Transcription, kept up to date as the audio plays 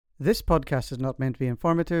This podcast is not meant to be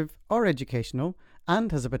informative or educational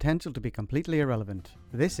and has a potential to be completely irrelevant.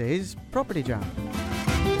 This is Property Jam.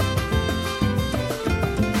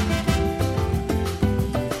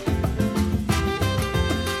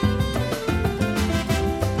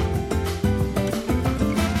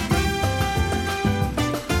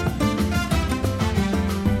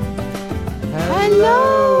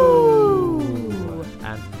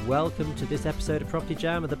 Welcome to this episode of Property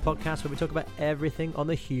Jam, the podcast where we talk about everything on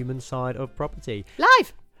the human side of property.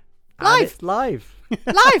 Live! Live!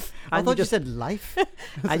 Live! I thought you said life.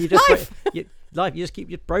 And you just Live! Live. You just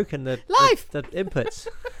keep broken the Live! the inputs.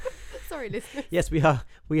 Sorry, listeners. Yes, we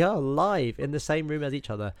are live in the same room as each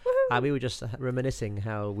other. And we were just reminiscing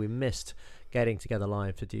how we missed getting together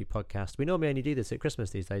live to do podcasts. We normally only do this at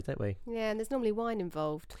Christmas these days, don't we? Yeah, and there's normally wine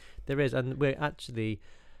involved. There is, and we're actually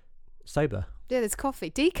sober. Yeah, there's coffee.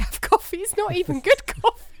 Decaf coffee. It's not even good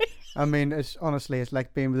coffee. I mean, it's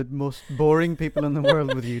like being with the most boring people in the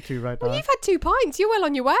world with you two right Well, now. you've had 2 pints. You're well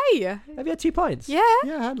on your way. Have you had 2 pints? Yeah.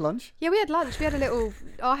 Yeah, I had lunch. Yeah, we had lunch. We had a little...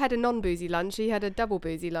 I had a non-boozy lunch. He had a double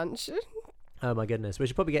boozy lunch. Oh my goodness. We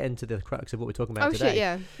should probably get into the crux of what we're talking about Oh, today. shit,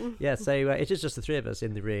 yeah. Yeah, so it's just the three of us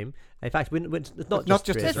in the room. In fact, it's not Not just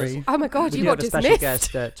just three. the three. Oh, my God, We you do got have a special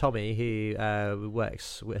dismissed. guest, Tommy, who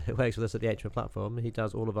works with us at the HM platform. He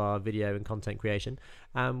does all of our video and content creation.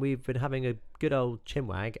 And we've been having a good old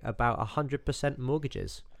chinwag about 100%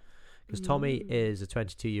 mortgages. Because Tommy is a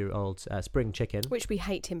 22-year-old spring chicken. Which we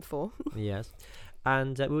hate him for. Yes.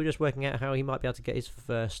 And we were just working out how he might be able to get his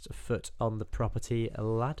first foot on the property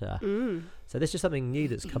ladder. So this is something new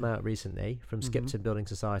that's come out recently from Skipton Building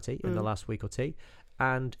Society in the last week or two.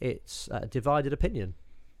 And it's divided opinion.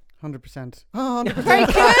 100%. Oh, 100%. Very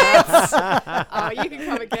good. Oh, you can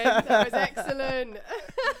come again. That was excellent.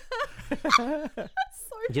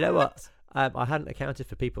 Do you know what? I hadn't accounted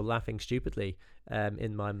for people laughing stupidly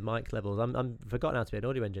in my mic levels. I'm forgotten how to be an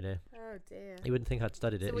audio engineer. Oh, dear. You wouldn't think I'd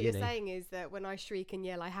studied it So at what uni. you're saying is that when I shriek and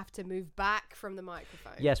yell, I have to move back from the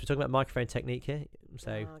microphone. Yes, we're talking about microphone technique here.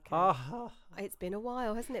 So, It's been a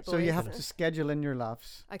while, hasn't it, boys? So you have to schedule in your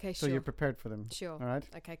laughs Okay, so sure. you're prepared for them. Sure. All right?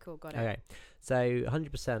 Okay, cool. Got it. okay. So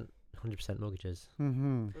 100% mortgages.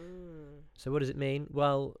 Mm-hmm. So what does it mean?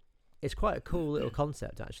 Well, it's quite a cool little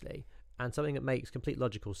concept actually, and something that makes complete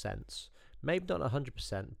logical sense. Maybe not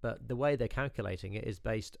 100%, but the way they're calculating it is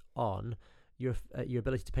based on your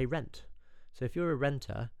ability to pay rent. So if you're a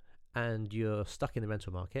renter and you're stuck in the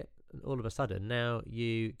rental market, all of a sudden now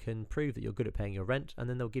you can prove that you're good at paying your rent, and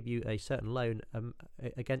then they'll give you a certain loan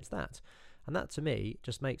against that. And that to me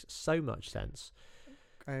just makes so much sense.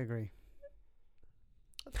 I agree.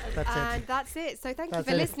 That's it. So thank you That's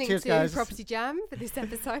for it. listening Cheers, to guys. Property Jam for this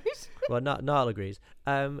episode. Well, Niall agrees.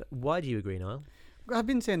 Why do you agree, Niall? I've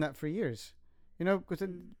been saying that for years. You know, because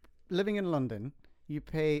living in London, you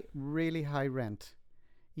pay really high rent.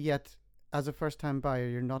 Yet, as a first-time buyer,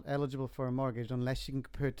 you're not eligible for a mortgage unless you can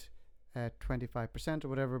put 25% or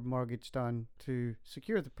whatever mortgage down to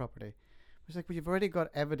secure the property. It's like, well, you've already got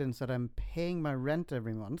evidence that I'm paying my rent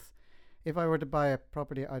every month. If I were to buy a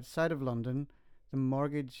property outside of London, the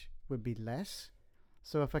mortgage would be less.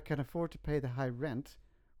 So if I can afford to pay the high rent,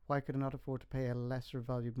 why could I not afford to pay a lesser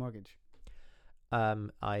valued mortgage?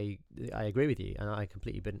 I agree with you, and I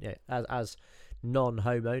completely been as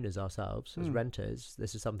non-homeowners ourselves, as renters.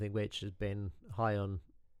 This is something which has been high on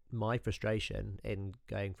my frustration in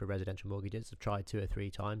going for residential mortgages. I've tried 2 or 3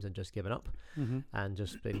 times and just given up, and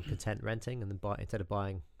just been content renting, and then instead of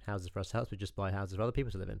buying houses for ourselves, we just buy houses for other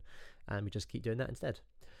people to live in, and we just keep doing that instead.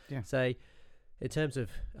 Yeah. So, in terms of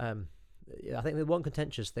I think the one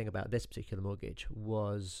contentious thing about this particular mortgage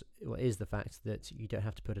is the fact that you don't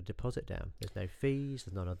have to put a deposit down. There's no fees,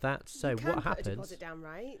 there's none of that. So you can what put happens? a deposit down,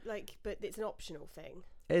 right? But it's an optional thing.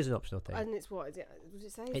 It is an optional thing. And it's what? Is it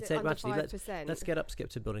say? It's Is it under actually 5%? let's get up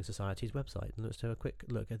Skipton Building Society's website and let's do a quick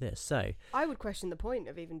look at this. So I would question the point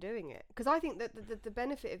of even doing it, because I think that the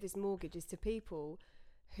benefit of this mortgage is to people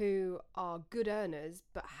who are good earners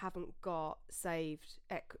but haven't got saved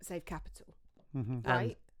capital,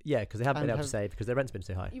 right? Yeah, because they haven't been able to save because their rent's been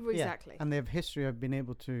so high. Exactly. And they have history of being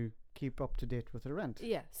able to keep up to date with the rent.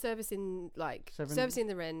 Yeah, servicing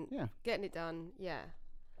the rent, getting it done. Yeah,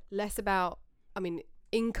 less about. I mean,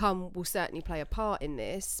 income will certainly play a part in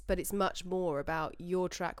this, but it's much more about your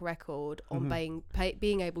track record on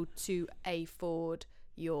being able to afford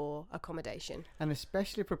your accommodation. And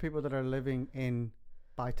especially for people that are living in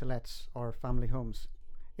buy-to-lets or family homes,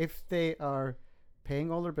 if they are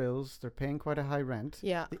paying all their bills, they're paying quite a high rent.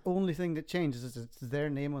 Yeah. The only thing that changes is it's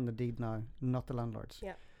their name on the deed now, not the landlord's.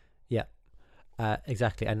 Yeah. Yeah.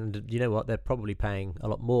 Exactly, and you know what? They're probably paying a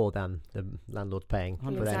lot more than the landlord's paying for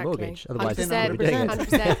their mortgage. Otherwise, they would be doing it.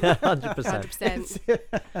 100%.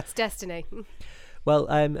 It's destiny. Well,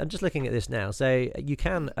 I'm just looking at this now. So you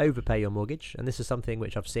can overpay your mortgage, and this is something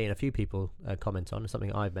which I've seen a few people comment on.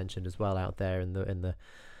 Something I've mentioned as well out there in the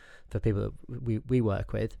for people that we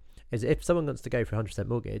work with. Is if someone wants to go for 100%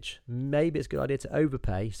 mortgage, maybe it's a good idea to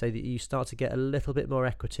overpay so that you start to get a little bit more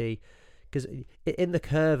equity. Because in the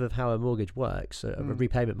curve of how a mortgage works, a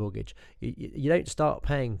repayment mortgage, you don't start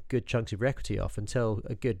paying good chunks of your equity off until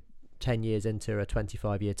a good 10 years into a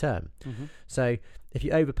 25-year term. Mm-hmm. So if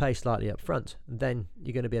you overpay slightly up front, then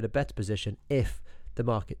you're going to be in a better position if the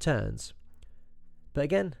market turns. But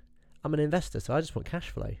again, I'm an investor, so I just want cash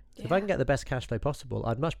flow. So if I can get the best cash flow possible,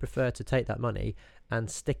 I'd much prefer to take that money and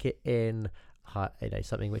stick it in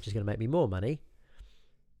something which is going to make me more money.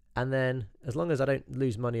 And then as long as I don't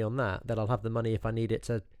lose money on that, then I'll have the money if I need it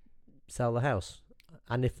to sell the house.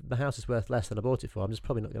 And if the house is worth less than I bought it for, I'm just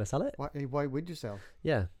probably not going to sell it. Why would you sell?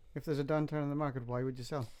 Yeah. If there's a downturn in the market, why would you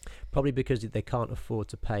sell? Probably because they can't afford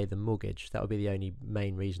to pay the mortgage. That would be the only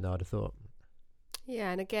main reason I'd have thought.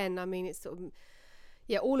 Yeah, and again, I mean, it's sort of...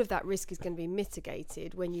 Yeah, all of that risk is going to be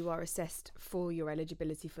mitigated when you are assessed for your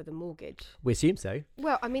eligibility for the mortgage. We assume so.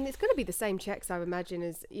 Well, I mean, it's going to be the same checks, I would imagine,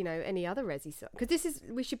 as, any other resi. Because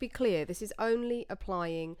we should be clear, this is only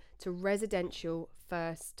applying to residential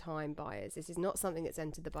first-time buyers. This is not something that's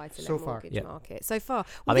entered the buy-to-let mortgage market. So far.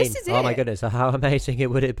 Well, this is it. Oh my goodness, how amazing it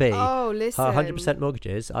would it be? Oh, listen. 100%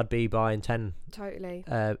 mortgages, I'd be buying 10 totally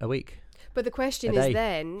a week. But the question is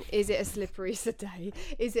then, is it a slippery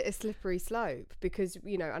slope? Because,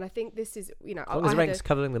 and I think this is, as long as the rank's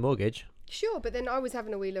covering the mortgage. Sure, but then I was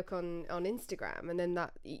having a wee look on Instagram, and then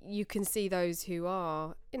that you can see those who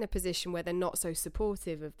are in a position where they're not so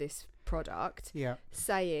supportive of this product,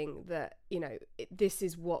 saying that, this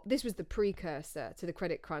was the precursor to the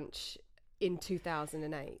credit crunch in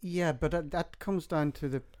 2008. Yeah, but that comes down to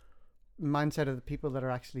the mindset of the people that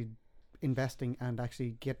are actually investing and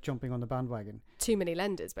actually get jumping on the bandwagon. Too many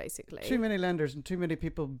lenders, basically. Too many lenders and too many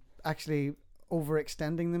people actually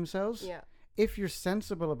overextending themselves. Yeah. If you're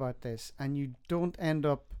sensible about this and you don't end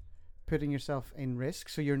up putting yourself in risk,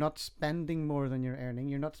 so you're not spending more than you're earning,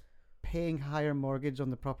 you're not paying higher mortgage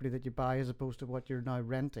on the property that you buy as opposed to what you're now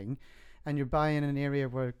renting, and you're buying in an area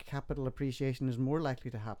where capital appreciation is more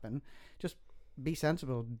likely to happen, just be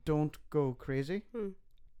sensible. Don't go crazy.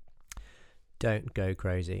 Don't go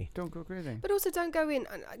crazy. Don't go crazy. But also don't go in,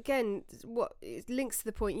 and again, what it links to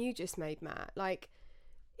the point you just made, Matt. Like,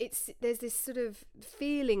 there's this sort of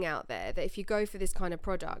feeling out there that if you go for this kind of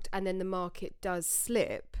product and then the market does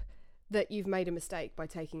slip, that you've made a mistake by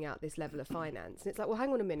taking out this level of finance. And it's like, well,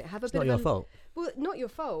 hang on a minute. It's not your fault. Well, not your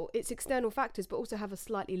fault. It's external factors, but also have a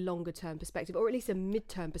slightly longer term perspective, or at least a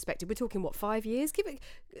mid-term perspective. We're talking, 5 years?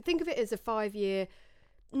 Think of it as a 5-year.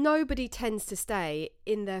 Nobody tends to stay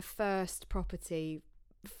in their first property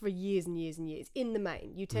for years and years and years. In the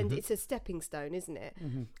main, it's a stepping stone, isn't it?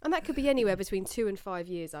 Mm-hmm. And that could be anywhere between 2 and 5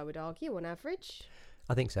 years, I would argue, on average.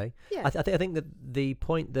 I think so. Yeah. I think that the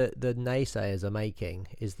point that the naysayers are making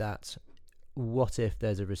is that what if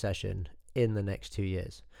there's a recession in the next 2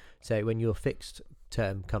 years? So when your fixed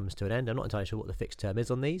term comes to an end, I'm not entirely sure what the fixed term is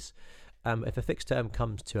on these. If a fixed term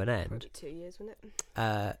comes to an end, probably 2 years, wouldn't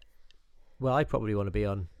it? Well, I probably want to be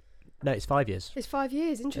on... No, it's 5 years. It's 5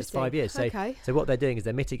 years, interesting. It's 5 years. So, okay. So what they're doing is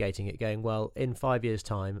they're mitigating it, going, well, in 5 years'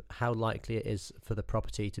 time, how likely it is for the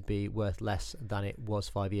property to be worth less than it was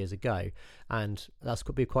 5 years ago. And that's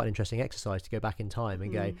could be quite an interesting exercise to go back in time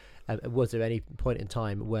and go, was there any point in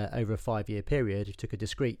time where over a 5-year period, if you took a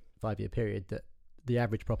discrete 5-year period, that the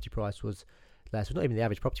average property price was less? Well, not even the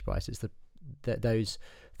average property price, it's those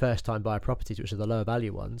first-time buyer properties, which are the lower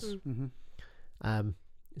value ones. Mm-hmm.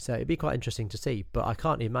 So it'd be quite interesting to see, but I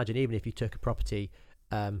can't imagine, even if you took a property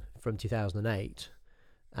from 2008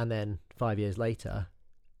 and then 5 years later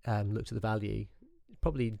looked at the value,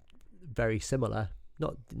 probably very similar,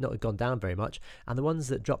 not gone down very much. And the ones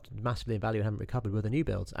that dropped massively in value and haven't recovered were the new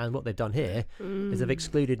builds. And what they've done here is they've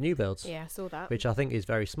excluded new builds. Yeah, I saw that. Which I think is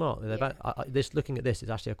very smart. Yeah. Looking at this is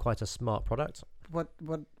actually quite a smart product.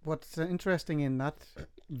 What's interesting in that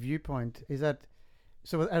viewpoint is that,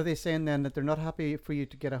 so are they saying then that they're not happy for you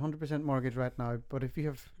to get a 100% mortgage right now, but if you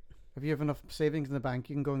have enough savings in the bank,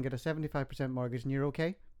 you can go and get a 75% mortgage and you're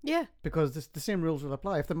okay? Yeah. Because the same rules will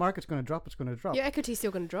apply. If the market's going to drop, it's going to drop. Your equity's still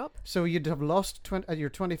going to drop. So you'd have lost your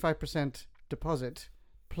 25% deposit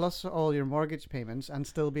plus all your mortgage payments and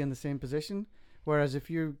still be in the same position. Whereas if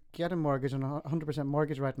you get a mortgage on a 100%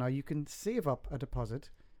 mortgage right now, you can save up a deposit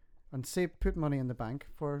and put money in the bank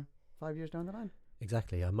for 5 years down the line.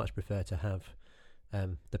 Exactly. I much prefer to have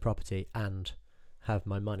the property and have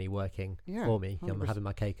my money working for me. 100%. I'm having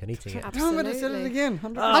my cake and eating it. No, but I said it again.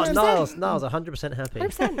 100%. Oh, Niall's 100% happy.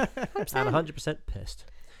 100%. And 100% pissed.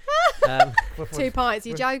 2 pints,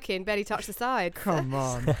 you joking? Barely touched the side. Come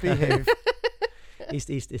on, behave.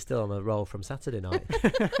 He's still on a roll from Saturday night,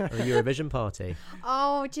 the Eurovision party.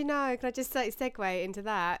 Oh, do you know? Can I just segue into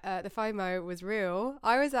that? The FOMO was real.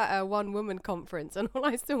 I was at a one-woman conference, and all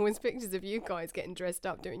I saw was pictures of you guys getting dressed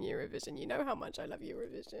up doing Eurovision. You know how much I love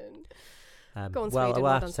Eurovision. Go on, Sweden. Well,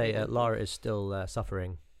 I have to say, Lara is still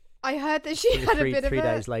suffering. I heard that she had a bit of 3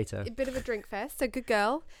 days later. A bit of a drink fest. So good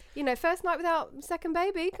girl. You know, first night without second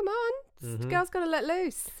baby. Come on, the girl's got to let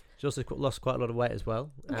loose. She's also lost quite a lot of weight as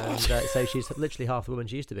well, and so she's literally half the woman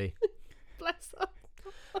she used to be. Bless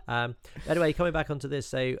her. Anyway, coming back onto this,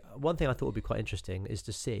 so one thing I thought would be quite interesting is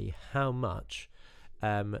to see how much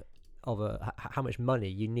how much money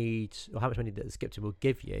you need, or how much money that Skipton will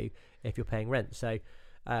give you if you're paying rent. So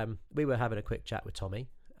we were having a quick chat with Tommy,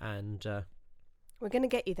 and we're going to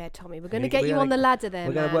get you there, Tommy. We're going to get you on the ladder there,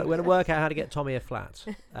 we're going to work out how to get Tommy a flat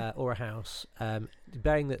or a house.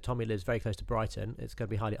 Bearing that Tommy lives very close to Brighton, it's going to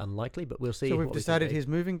be highly unlikely, but we'll see. So we've decided he's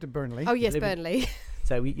moving to Burnley. Oh, yes, Burnley.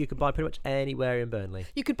 So you could buy pretty much anywhere in Burnley.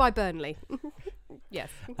 You could buy Burnley. Yes.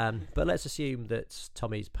 But let's assume that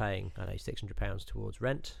Tommy's paying, I don't know, £600 towards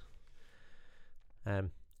rent.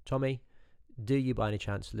 Tommy, do you by any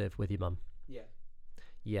chance live with your mum? Yeah.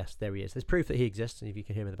 Yes, there he is. There's proof that he exists, and if you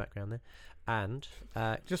can hear him in the background there. And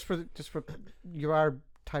just for you are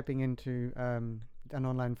typing into an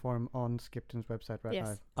online form on Skipton's website right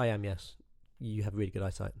now. I am. Yes, you have really good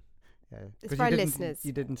eyesight. Yeah, it's for our listeners.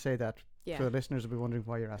 You didn't say that, so the listeners will be wondering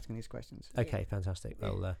why you're asking these questions. Okay, fantastic.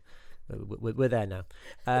 Well, we're there now.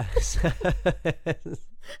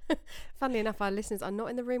 Funnily enough, our listeners are not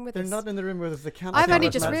in the room with us. They're not in the room with us. They can't. I've only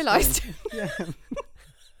just realised. Yeah.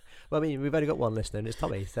 Well, I mean, we've only got one listener, and it's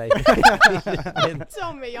Tommy. So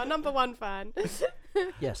Tommy, our number one fan.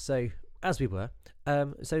 Yes, so as we were,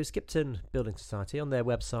 so Skipton Building Society on their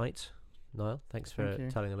website. Niall, thanks for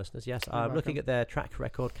telling the listeners. Yes, I'm looking at their track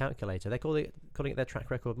record calculator. They're calling it their track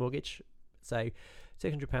record mortgage. So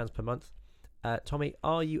 £600 per month. Tommy,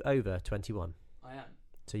 are you over 21? I am.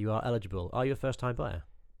 So you are eligible. Are you a first-time buyer?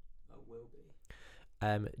 I will be.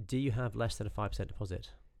 Do you have less than a 5%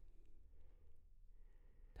 deposit?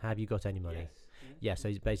 Have you got any money? Yes. Yeah, so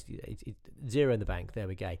it's basically it's zero in the bank. There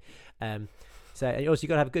we go. So and also you've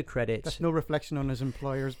got to have good credit. That's no reflection on his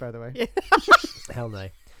employers, by the way. Yeah. Hell no.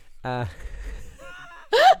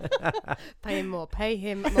 Pay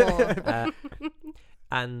him more.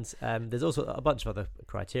 And there's also a bunch of other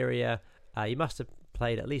criteria. You must have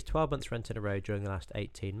paid at least 12 months rent in a row during the last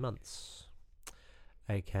 18 months.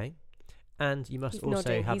 Okay. And you must He's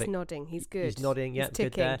nodding. He's good. He's nodding. Yeah, he's ticking,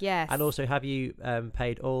 good there. Yes. And also, have you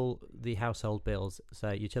paid all the household bills, so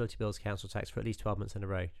utility bills, council tax, for at least 12 months in a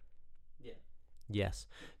row? Yeah. Yes.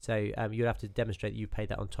 So you'd have to demonstrate that you've paid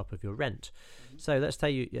that on top of your rent. Mm-hmm. So let's say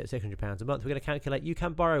you £600 a month. We're going to calculate. You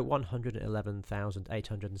can borrow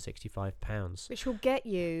 £111,865, which will get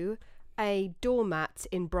you a doormat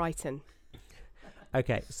in Brighton.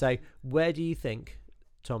 Okay. So where do you think,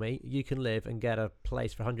 Tommy, you can live and get a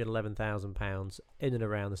place for £111,000 in and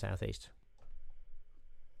around the southeast?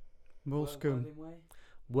 Moulsecoomb.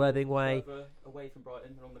 Worthing Way. Further away from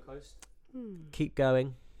Brighton, along the coast. Keep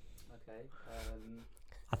going. Okay.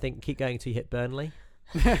 I think keep going until you hit Burnley.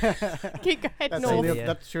 Keep head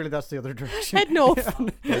north. Surely that's the other direction. Head north.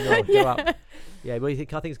 Go up. Yeah, well, I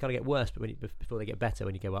think it's going to get worse, but before they get better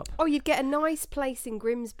when you go up. Oh, you'd get a nice place in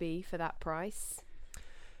Grimsby for that price.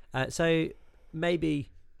 So maybe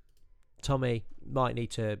Tommy might need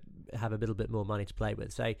to have a little bit more money to play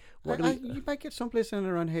with. So you might get someplace in and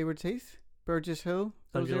around Hayward's Heath, Burgess Hill,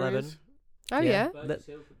 those 111. areas. Oh yeah. Burgess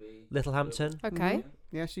Hill could be Littlehampton. Okay. Mm-hmm.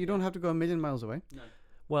 Yeah, so you don't have to go a million miles away. No.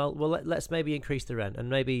 Well, let's maybe increase the rent, and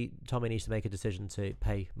maybe Tommy needs to make a decision to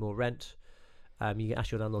pay more rent. You can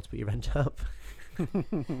ask your landlord to put your rent up.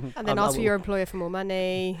 And then ask for your employer for more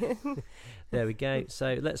money. There we go.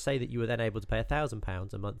 So let's say that you were then able to pay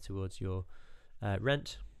 £1,000 a month towards your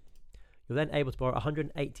rent. You're then able to borrow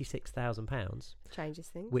 £186,000. Changes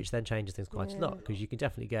things. Which then changes things quite a lot, because you can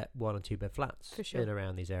definitely get 1 or 2 bed flats in and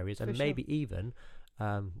around these areas, and maybe even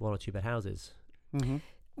 1 or 2 bed houses. Mm-hmm.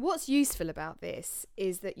 What's useful about this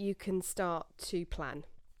is that you can start to plan.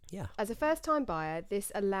 Yeah. As a first-time buyer, this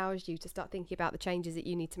allows you to start thinking about the changes that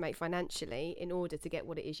you need to make financially in order to get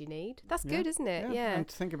what it is you need. That's good, isn't it? Yeah. And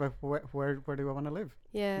to think about where do I want to live?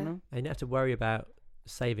 Yeah. You know? And you don't have to worry about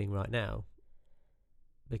saving right now,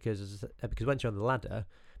 because once you're on the ladder,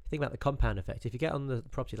 think about the compound effect. If you get on the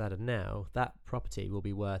property ladder now, that property will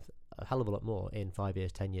be worth a hell of a lot more in 5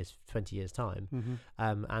 years, 10 years, 20 years time.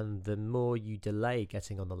 Mm-hmm. And the more you delay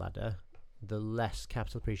getting on the ladder, the less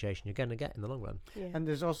capital appreciation you're going to get in the long run. Yeah. And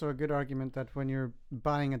there's also a good argument that when you're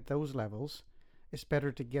buying at those levels, it's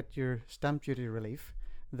better to get your stamp duty relief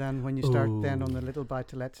than when you start then on the little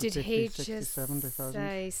buy-to-lets. Did 50, he 60, just 70,000.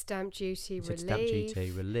 say stamp duty He said relief? stamp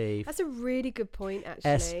duty relief. That's a really good point,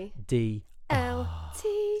 actually. SDR. LT.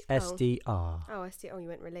 SDR. Oh, SDR. Oh, you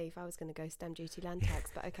went relief. I was going to go stamp duty land tax,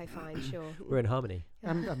 but okay, fine, sure. We're in harmony.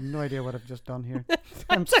 I have no idea what I've just done here.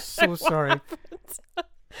 I'm so sorry.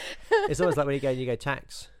 It's always like when you go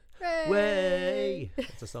tax. Way.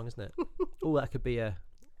 That's a song, isn't it? Oh, that could be a.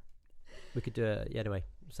 We could do a. Yeah, anyway,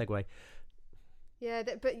 segue. Yeah,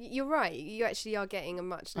 but you're right. You actually are getting a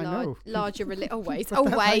much larger relief. Thank you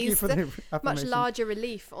Always. for the Much affirmation. larger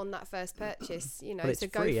relief on that first purchase. You know, Well, it's so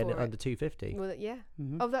go free for and it. under 250. Well, yeah.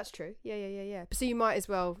 Mhm. Oh, that's true. Yeah. So you might as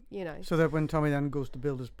well, you know, So that when Tommy then goes to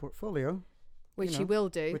build his portfolio, which know, you will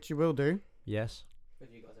do. which you will do, Yes.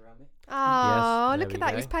 With you guys around me. Oh, Yes, look there at we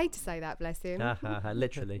that. go. He's paid to say that, bless him.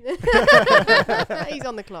 Literally. He's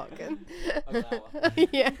on the clock. An hour.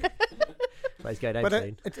 Yeah. But he's going out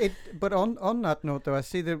but soon. but on that note though, I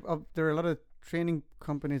see there are a lot of training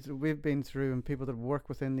companies that we've been through and people that work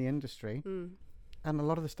within the industry, Mm. and a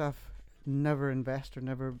lot of the staff never invest or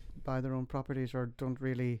never buy their own properties or don't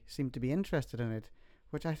really seem to be interested in it,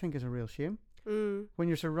 which I think is a real shame. Mm. When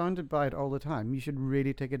you're surrounded by it all the time, you should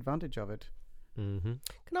really take advantage of it. Mm-hmm.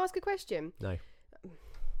 Can I ask a question? No.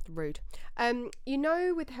 Rude. You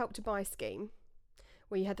know, with Help to Buy scheme,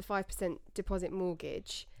 where you had the 5% deposit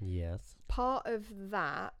mortgage, Yes. part of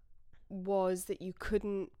that was that you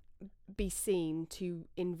couldn't be seen to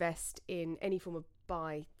invest in any form of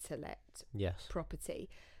buy-to-let Yes. property.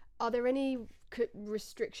 Are there any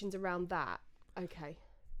restrictions around that? Okay.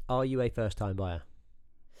 Are you a first-time buyer?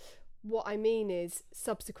 What I mean is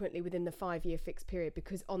subsequently within the 5-year fixed period,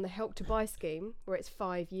 because on the Help to Buy scheme, where it's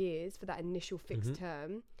 5 years for that initial fixed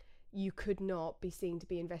term, you could not be seen to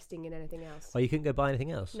be investing in anything else. Oh, you couldn't go buy anything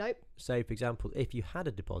else? Nope. So, for example, if you had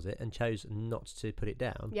a deposit and chose not to put it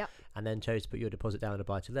down, Yep. and then chose to put your deposit down in a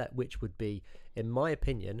buy-to-let, which would be, in my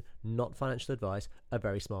opinion, not financial advice, a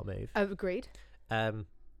very smart move. Agreed.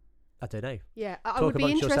 I don't know. Yeah, I Talk would be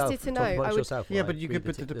amongst interested yourself. to Talk know. amongst I would, yourself Yeah, while but I you read could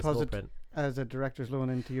put the the small deposit print. as a director's loan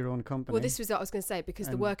into your own company. well, this was what I was going to say, because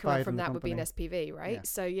the And buy workaround it from in the that would be an company. SPV, right? Yeah.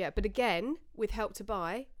 So, yeah, but again, with Help to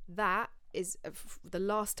Buy, that is the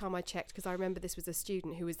last time I checked, because I remember this was a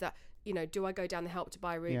student who was that, you know, do I go down the Help to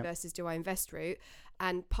Buy route Yeah. versus do I invest route?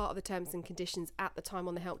 And part of the terms and conditions at the time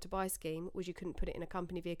on the Help to Buy scheme was you couldn't put it in a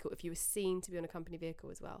company vehicle if you were seen to be on a company vehicle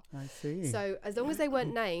as well. I see. So as long as they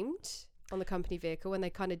weren't named on the company vehicle and they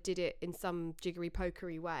kind of did it in some jiggery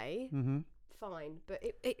pokery way, fine. But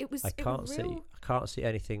it was. I it can't was see. real. I can't see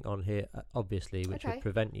anything on here, obviously, which Okay. would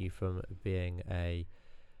prevent you from being a.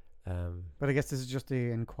 But I guess this is just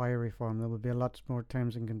the inquiry form. There will be a lot more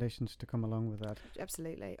terms and conditions to come along with that.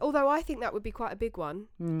 Absolutely. Although I think that would be quite a big one.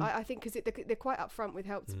 Mm. I think because they're quite upfront with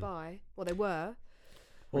Help to Buy. Well, they were.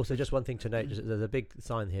 Also, just one thing to note: there's a big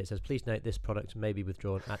sign here. It says, "Please note this product may be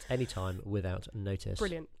withdrawn at any time without notice."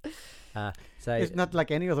 Brilliant. So It's not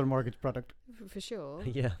like any other mortgage product. For sure.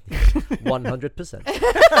 yeah, 100%.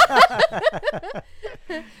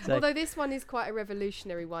 So, Although this one is quite a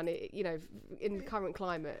revolutionary one, you know, in the current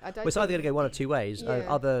climate. I don't. well, it's either going think- to go one of two ways. Yeah.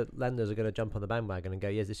 Other lenders are going to jump on the bandwagon and go,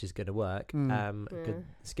 "Yes, this is going to work." Mm.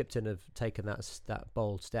 Skipton have taken that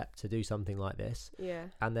bold step to do something like this, Yeah.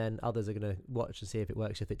 and then others are going to watch and see if it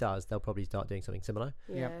works. If it does, they'll probably start doing something similar,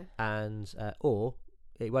 Yeah. Yep. and or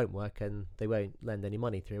it won't work and they won't lend any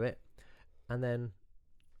money through it, and then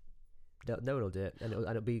no one will do it, and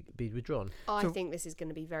it'll be withdrawn. I So- think this is going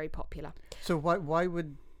to be very popular. So why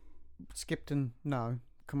would Skipton now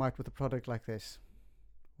come out with a product like this?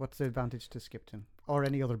 What's the advantage to Skipton or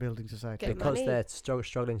any other building society? Get Because money. they're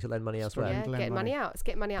struggling to lend money elsewhere. Struggling. Yeah, to lend getting money money. out. It's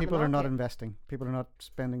getting money out. People the are not market. investing. People are not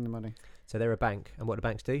spending the money. So they're a bank, and what do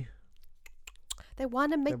banks do? They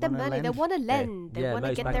want to make the wanna money. They lend. want to lend. They yeah, want to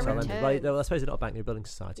most get banks their are returns. lenders. Well, I suppose they're not a bank; they're a building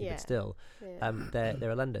society, Yeah. but still, Yeah.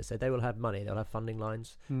 they're a lender, so they will have money. They'll have funding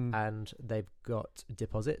lines, Hmm. and they've got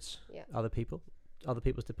deposits. Yeah. Other people's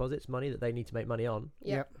deposits, money that they need to make money on.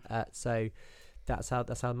 Yeah. So that's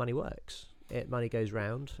how money works. Money goes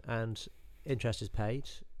round, and interest is paid,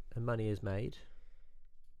 and money is made,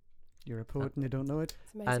 You're a poet and you don't know it.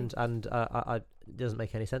 It's amazing. and it doesn't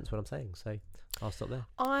make any sense what I'm saying. So I'll stop there.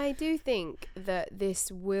 I do think that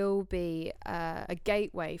this will be a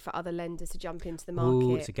gateway for other lenders to jump into the market.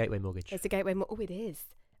 Ooh, it's a gateway mortgage. It's a gateway. Oh, it is.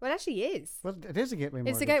 Well, it actually is. Well, it is a gateway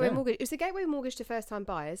mortgage. It's a gateway yeah. mortgage. It's a gateway mortgage to first-time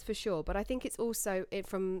buyers for sure. But I think it's also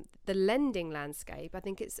from the lending landscape. I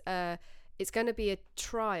think it's It's going to be a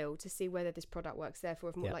trial to see whether this product works. Therefore,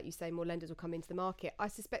 if more, like you say, more lenders will come into the market. I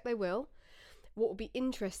suspect they will. What will be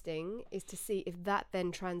interesting is to see if that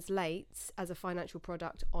then translates as a financial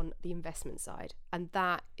product on the investment side. And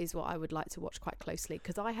that is what I would like to watch quite closely,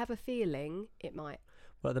 because I have a feeling it might.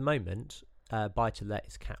 Well, at the moment, buy-to-let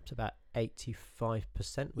is capped about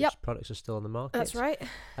 85%, which products are still on the market. That's right.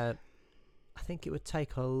 I think it would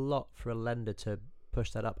take a lot for a lender to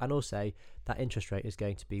push that up. And also, that interest rate is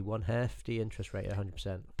going to be one half the interest rate at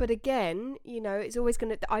 100%. But again, it's always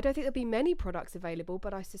going to... I don't think there'll be many products available,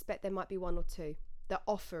 but I suspect there might be one or two that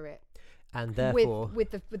offer it. And therefore...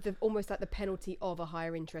 With the almost like the penalty of a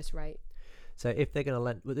higher interest rate. So if they're going to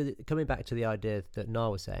lend... Coming back to the idea that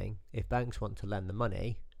Niall was saying, if banks want to lend the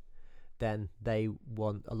money, then they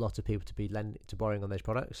want a lot of people to be borrowing on those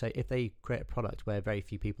products. So if they create a product where very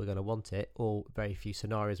few people are going to want it, or very few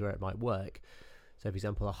scenarios where it might work... So, for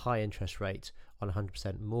example, a high interest rate on a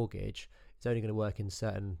 100% mortgage is only going to work in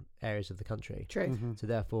certain areas of the country. True. Mm-hmm. So,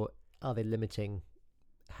 therefore, are they limiting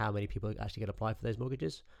how many people actually get to apply for those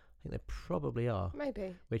mortgages? I think they probably are.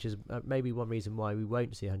 Maybe. Which is maybe one reason why we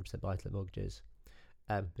won't see 100% buy-to-let mortgages,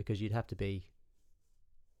 because you'd have to be,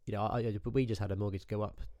 but we just had a mortgage go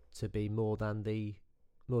up to be more than the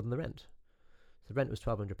rent. The rent was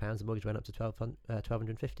 £1,200. The mortgage went up to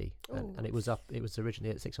 £1,250, and it was up. It was originally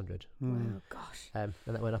at £600. Wow, gosh! And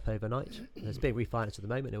that went up overnight. It's being refinanced at the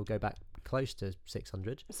moment. It will go back close to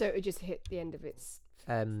 £600. So it just hit the end of its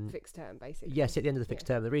fixed term, basically. Yes, at the end of the fixed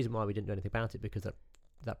term. The reason why we didn't do anything about it because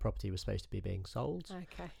that property was supposed to be being sold,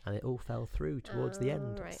 and it all fell through towards the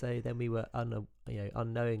end. Right. So then we were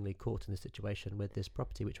unknowingly caught in this situation with this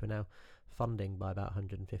property, which we're now funding by about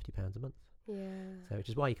 £150 a month. Yeah. So which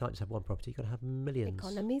is why you can't just have one property, you've got to have millions.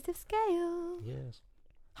 Economies of scale. Yes.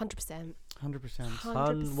 100%. 100%.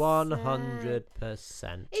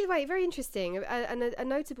 100%. Either way, very interesting. A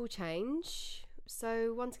notable change.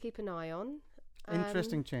 So one to keep an eye on.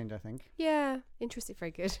 Interesting change, I think. Yeah. Interesting.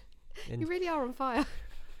 Very good. You really are on fire.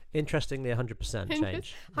 Interestingly, 100%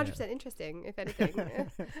 change. 100% interesting, if anything.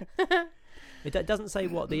 It doesn't say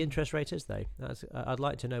what the interest rate is, though. I'd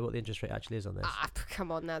like to know what the interest rate actually is on this.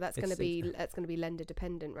 Come on now, that's going to be lender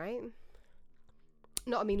dependent, right?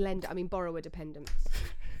 Not, lender. Borrower dependent.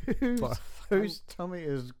 Whose tummy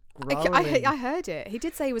is growling? I heard it. He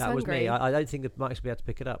did say he was hungry. That was me. I don't think the Mike's will be able to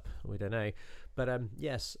pick it up. We don't know, but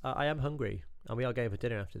yes, I am hungry, and we are going for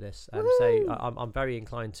dinner after this. So I'm very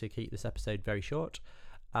inclined to keep this episode very short.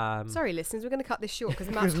 Sorry, listeners, we're going to cut this short because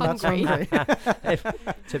Matt's hungry.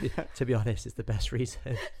 To be honest, it's the best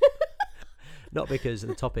reason. Not because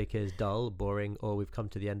the topic is dull, boring, or we've come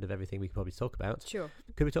to the end of everything we could probably talk about. Sure.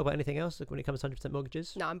 Could we talk about anything else when it comes to 100%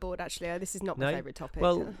 mortgages? No, I'm bored, actually. This is not my favourite topic.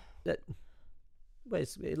 Well,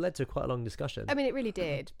 it led to quite a long discussion. It really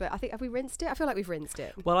did. But I think, have we rinsed it? I feel like we've rinsed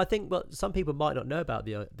it. Well, I think some people might not know about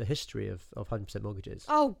the history of 100% mortgages.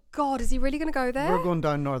 Oh, God, is he really going to go there? We're going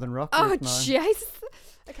down Northern Rock. Oh, jeez.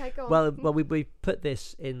 Okay, go on. Well, we put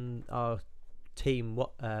this in our team,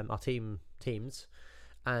 teams,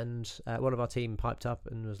 and one of our team piped up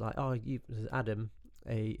and was like, "Oh, Adam,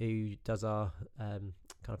 who does our kind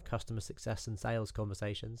of customer success and sales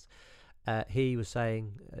conversations." He was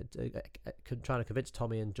saying, trying to convince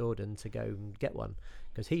Tommy and Jordan to go and get one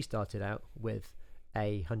because he started out with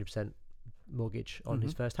a 100% mortgage on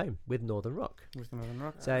his first home with Northern Rock.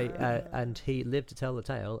 So and he lived to tell the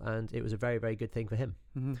tale, and it was a very, very good thing for him.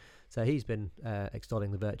 So he's been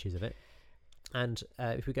extolling the virtues of it. And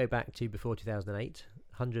if we go back to before 2008,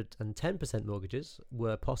 110% mortgages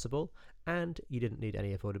were possible, and you didn't need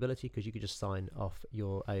any affordability because you could just sign off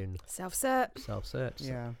your own self-cert.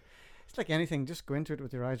 Yeah. It's like anything, just go into it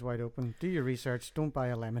with your eyes wide open. Do your research. Don't buy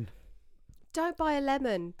a lemon. Don't buy a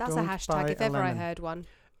lemon. That's a hashtag if ever I heard one.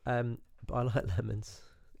 But I like lemons.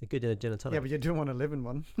 They're good in a gin and tonic. Yeah, but you don't want to live in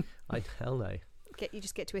one. Hell no. You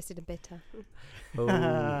just get twisted and bitter.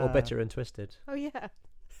 Or bitter and twisted. Oh, yeah.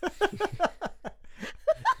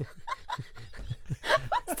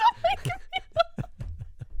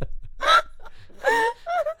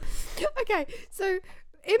 Okay, so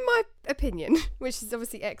in my opinion, which is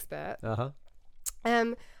obviously expert,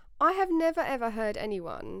 I have never ever heard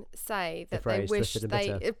anyone say that they wish they twisted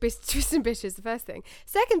and bitter is the first thing.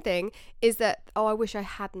 Second thing is that I wish I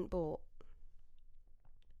hadn't bought.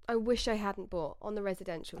 I wish I hadn't bought on the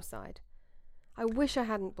residential side. I wish I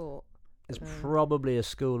hadn't bought. There's probably a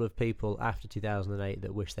school of people after 2008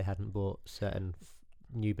 that wish they hadn't bought certain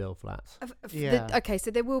new build flats. Okay,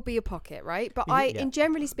 so there will be a pocket, right? But in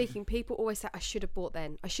generally speaking, people always say, I should have bought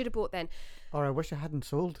then. Or I wish I hadn't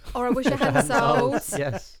sold. Yes.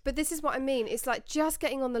 Yes. But this is what I mean. It's like just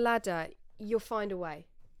getting on the ladder, you'll find a way.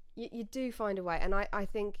 you do find a way. And I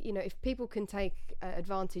think, you know, if people can take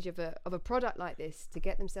advantage of a product like this to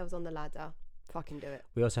get themselves on the ladder, fucking do it.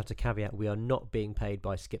 We also have to caveat, we are not being paid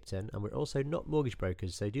by Skipton, and we're also not mortgage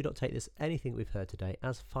brokers, so do not take anything we've heard today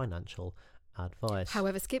as financial advice.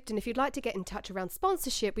 However, Skipton, if you'd like to get in touch around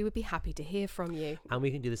sponsorship, we would be happy to hear from you. And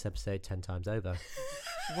we can do this episode 10 times over.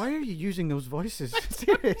 Why are you using those voices?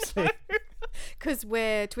 Seriously. Because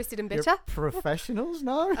we're twisted and bitter. You're professionals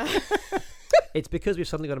now? It's because we've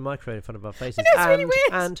suddenly got a microphone in front of our faces. It's really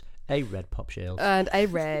weird. And a red pop shield.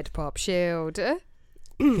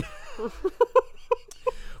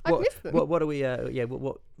 What are we?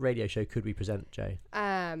 What radio show could we present, Jay?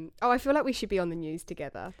 I feel like we should be on the news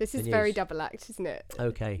together. This is very double act, isn't it?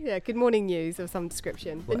 Okay. Yeah, Good Morning News of some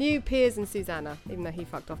description. The new Piers and Susanna, even though he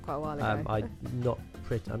fucked off quite a while ago.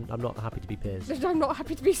 I'm not happy to be Piers. I'm not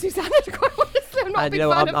happy to be Susanna, quite honestly. I'm not a big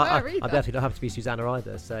fan of her either. I'm definitely not happy to be Susanna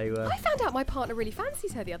either. So I found out my partner really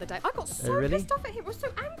fancies her the other day. I got so pissed off at him. I was so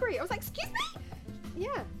angry. I was like, excuse me?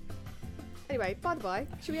 Yeah. Anyway, by the by,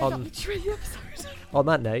 should we end up the episode? On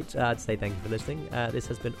that note, I'd say thank you for listening. This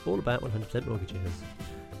has been all about 100% mortgages.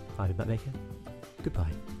 I've been Matt Maker.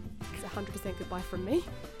 Goodbye. It's 100% goodbye from me.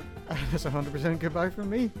 It's 100% goodbye from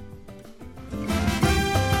me.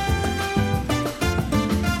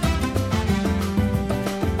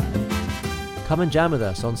 Come and jam with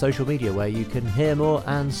us on social media where you can hear more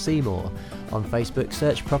and see more. On Facebook,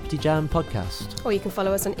 search Property Jam Podcast. Or you can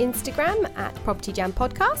follow us on Instagram at Property Jam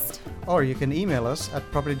Podcast. Or you can email us at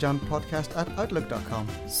propertyjampodcast@outlook.com.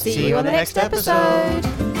 See you on the next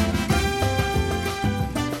episode.